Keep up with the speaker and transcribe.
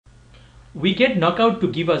We get knockout to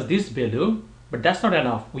give us this value, but that's not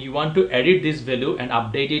enough. We want to edit this value and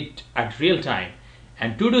update it at real time.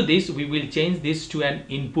 And to do this, we will change this to an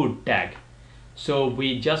input tag. So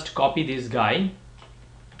we just copy this guy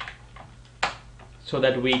so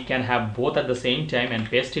that we can have both at the same time and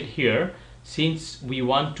paste it here. Since we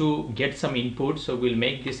want to get some input, so we'll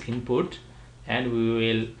make this input and we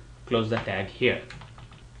will close the tag here.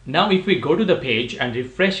 Now if we go to the page and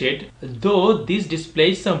refresh it, though this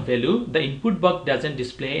displays some value, the input box doesn't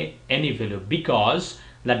display any value because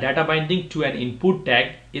the data binding to an input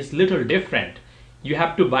tag is little different. You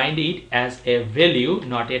have to bind it as a value,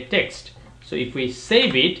 not a text. So if we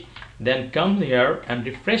save it, then come here and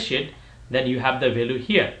refresh it, then you have the value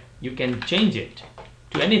here. You can change it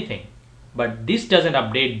to anything, but this doesn't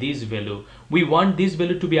update this value. We want this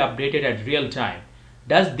value to be updated at real time.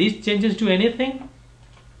 Does this changes to anything?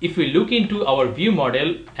 If we look into our view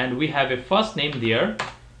model and we have a first name there,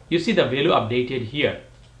 you see the value updated here.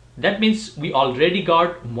 That means we already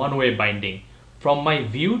got one-way binding from my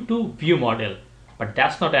view to view model, but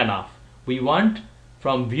that's not enough. We want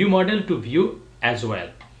from view model to view as well.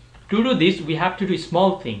 To do this, we have to do a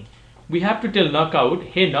small thing. We have to tell knockout,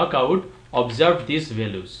 hey knockout, observe these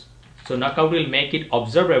values. So knockout will make it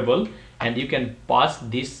observable and you can pass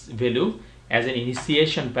this value as an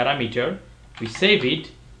initiation parameter. We save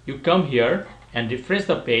it. You come here and refresh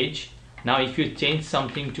the page. Now if you change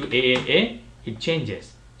something to AAA, it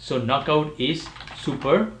changes. So knockout is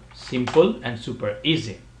super simple and super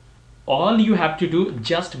easy. All you have to do,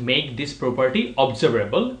 just make this property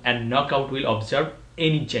observable and knockout will observe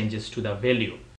any changes to the value.